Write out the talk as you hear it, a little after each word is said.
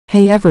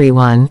Hey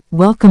everyone,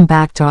 welcome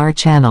back to our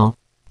channel.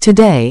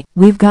 Today,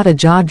 we've got a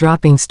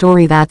jaw-dropping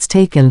story that's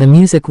taken the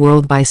music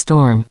world by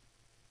storm.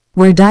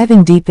 We're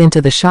diving deep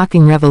into the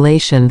shocking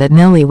revelation that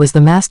Nelly was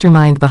the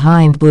mastermind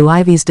behind Blue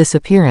Ivy's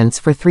disappearance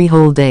for 3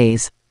 whole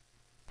days.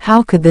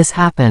 How could this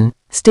happen?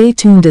 Stay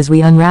tuned as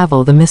we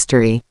unravel the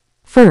mystery.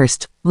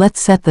 First, let's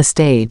set the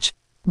stage.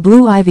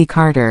 Blue Ivy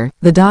Carter,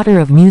 the daughter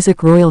of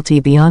music royalty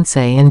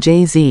Beyoncé and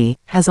Jay-Z,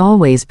 has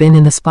always been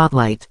in the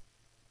spotlight.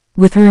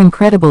 With her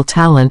incredible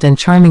talent and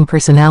charming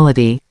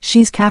personality,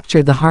 she's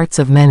captured the hearts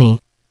of many.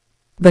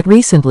 But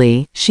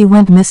recently, she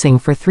went missing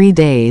for 3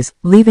 days,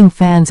 leaving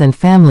fans and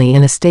family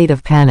in a state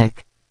of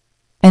panic.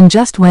 And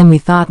just when we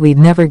thought we'd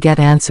never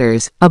get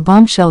answers, a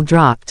bombshell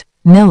dropped.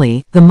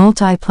 Nelly, the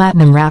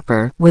multi-platinum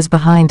rapper, was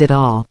behind it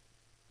all.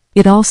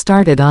 It all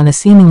started on a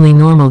seemingly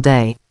normal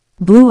day.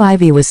 Blue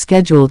Ivy was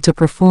scheduled to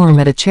perform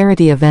at a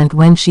charity event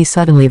when she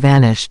suddenly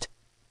vanished.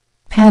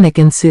 Panic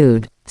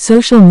ensued.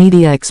 Social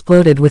media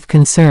exploded with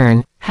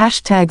concern,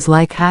 hashtags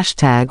like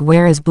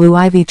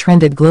 #WhereIsBlueIvy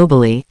trended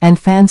globally, and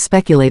fans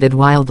speculated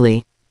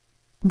wildly.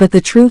 But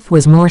the truth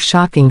was more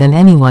shocking than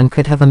anyone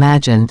could have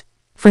imagined.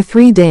 For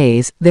 3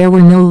 days, there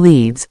were no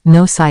leads,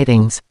 no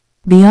sightings.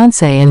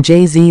 Beyoncé and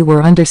Jay-Z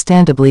were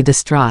understandably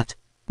distraught.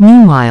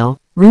 Meanwhile,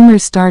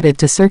 rumors started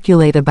to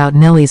circulate about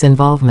Nelly's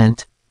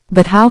involvement.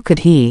 But how could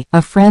he,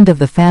 a friend of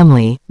the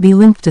family, be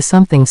linked to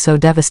something so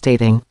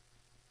devastating?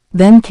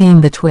 Then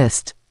came the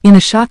twist. In a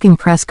shocking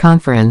press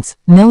conference,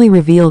 Nelly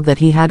revealed that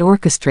he had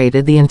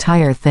orchestrated the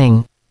entire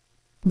thing.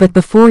 But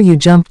before you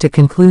jump to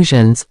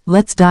conclusions,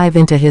 let's dive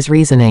into his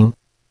reasoning.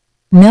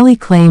 Nelly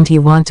claimed he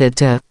wanted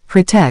to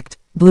protect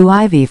Blue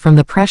Ivy from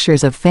the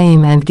pressures of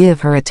fame and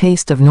give her a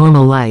taste of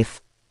normal life.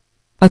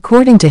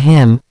 According to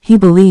him, he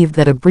believed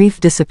that a brief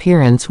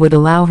disappearance would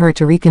allow her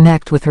to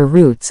reconnect with her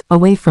roots,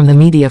 away from the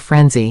media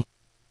frenzy.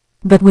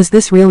 But was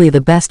this really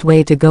the best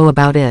way to go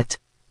about it?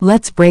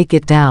 Let's break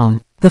it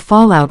down. The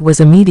fallout was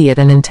immediate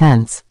and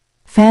intense.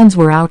 Fans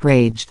were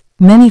outraged.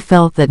 Many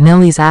felt that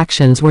Nelly's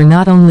actions were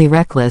not only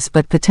reckless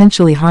but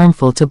potentially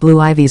harmful to Blue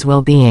Ivy's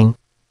well-being.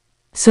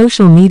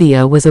 Social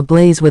media was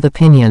ablaze with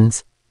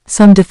opinions.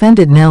 Some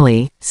defended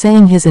Nelly,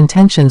 saying his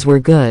intentions were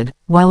good,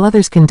 while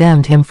others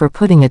condemned him for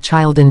putting a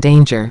child in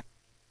danger.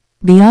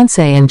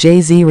 Beyoncé and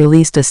Jay-Z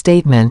released a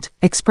statement,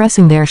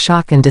 expressing their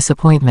shock and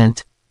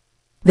disappointment.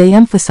 They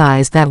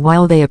emphasized that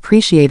while they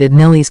appreciated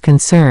Nelly's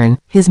concern,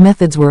 his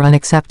methods were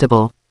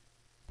unacceptable.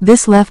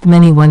 This left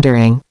many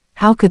wondering,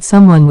 how could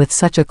someone with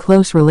such a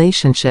close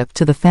relationship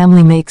to the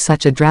family make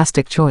such a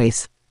drastic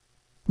choice?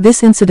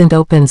 This incident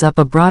opens up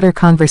a broader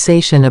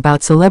conversation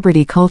about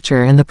celebrity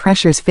culture and the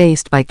pressures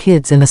faced by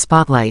kids in the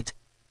spotlight.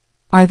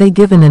 Are they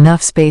given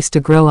enough space to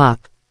grow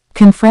up?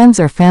 Can friends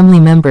or family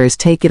members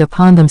take it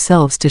upon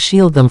themselves to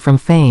shield them from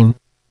fame?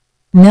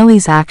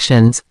 Nelly's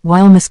actions,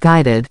 while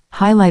misguided,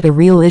 highlight a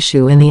real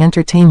issue in the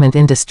entertainment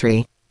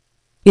industry.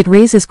 It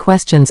raises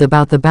questions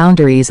about the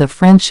boundaries of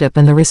friendship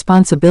and the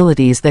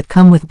responsibilities that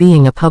come with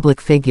being a public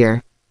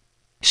figure.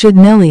 Should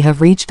Nelly have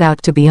reached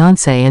out to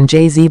Beyoncé and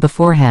Jay-Z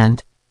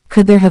beforehand?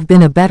 Could there have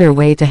been a better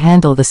way to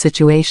handle the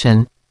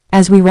situation?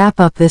 As we wrap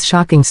up this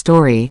shocking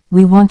story,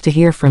 we want to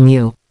hear from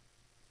you.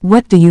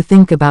 What do you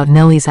think about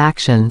Nelly's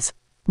actions?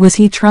 Was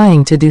he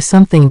trying to do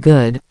something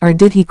good, or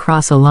did he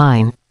cross a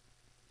line?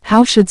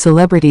 How should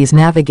celebrities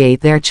navigate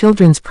their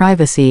children's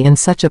privacy in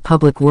such a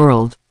public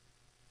world?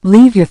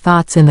 Leave your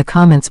thoughts in the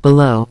comments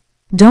below.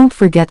 Don't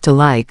forget to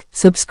like,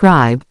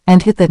 subscribe,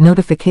 and hit that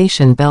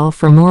notification bell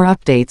for more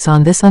updates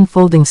on this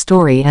unfolding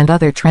story and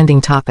other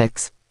trending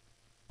topics.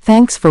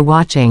 Thanks for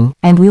watching,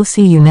 and we'll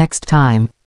see you next time.